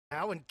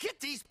now and get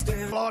these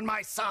people on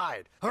my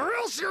side, or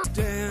else you're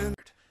dead.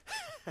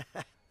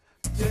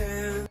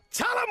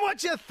 Tell them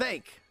what you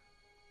think.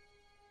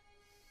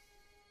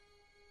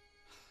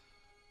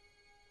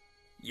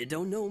 You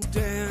don't know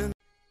Dan,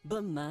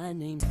 but my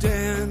name's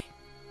Dan.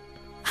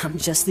 I'm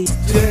just the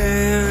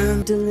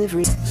Dan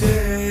delivery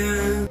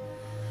Dan,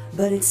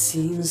 but it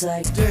seems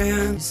like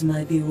Dan this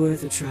might be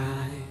worth a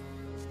try.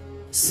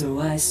 So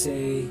I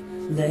say,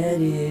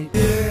 let it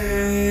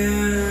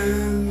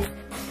Dan.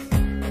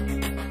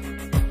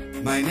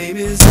 My name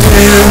is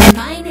Dan.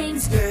 My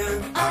name's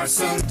Dan. Our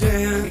son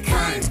Dan.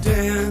 Kind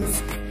Dan.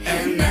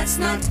 and that's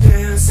not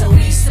Dan. So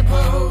we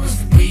suppose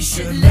We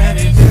should let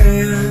it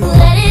Dan.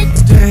 let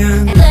it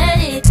Dan. let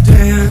it.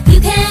 Dan. You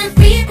can't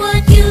reap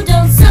what you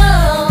don't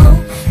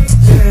sow.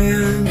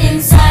 Dan.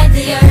 Inside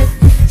the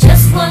earth,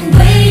 just one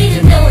way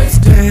to know it's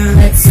Dan.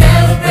 Let's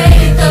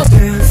celebrate the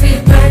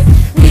free birth.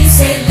 We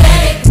say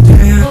let it.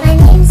 Dan. My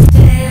name's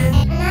Dan,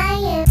 and I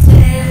am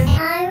Dan.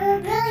 I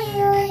would really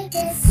like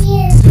to see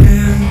it.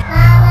 Dan.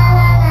 La la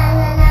la la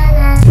la la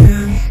la.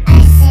 Dan. I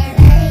said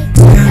let it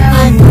go.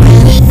 I'm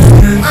Dan.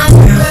 a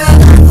girl,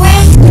 I'm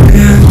great.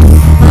 Dan.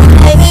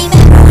 I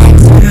remember when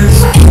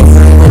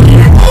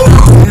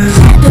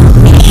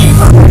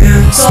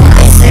so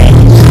I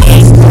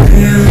say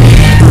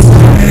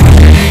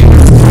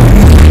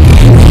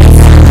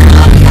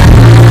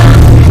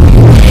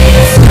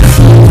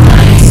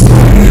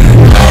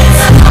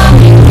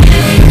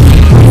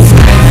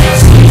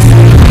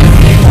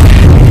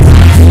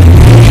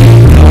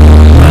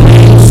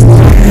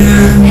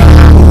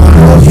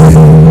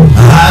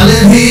I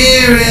live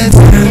here in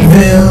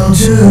Danville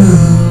too.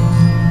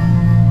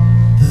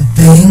 The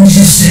things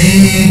you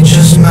say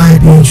just might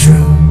be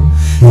true.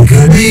 It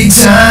could be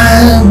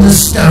time to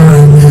start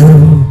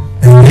anew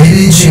and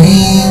maybe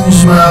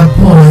change my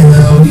point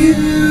of view.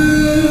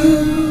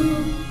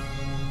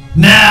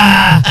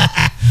 Nah,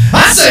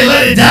 I say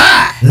let it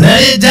die.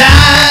 Let it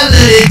die,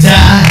 let it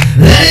die.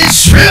 Let it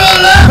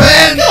shrivel up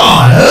and go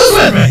on. Who's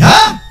with me,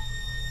 huh?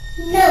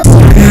 no.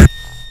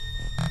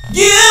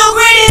 You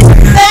greedy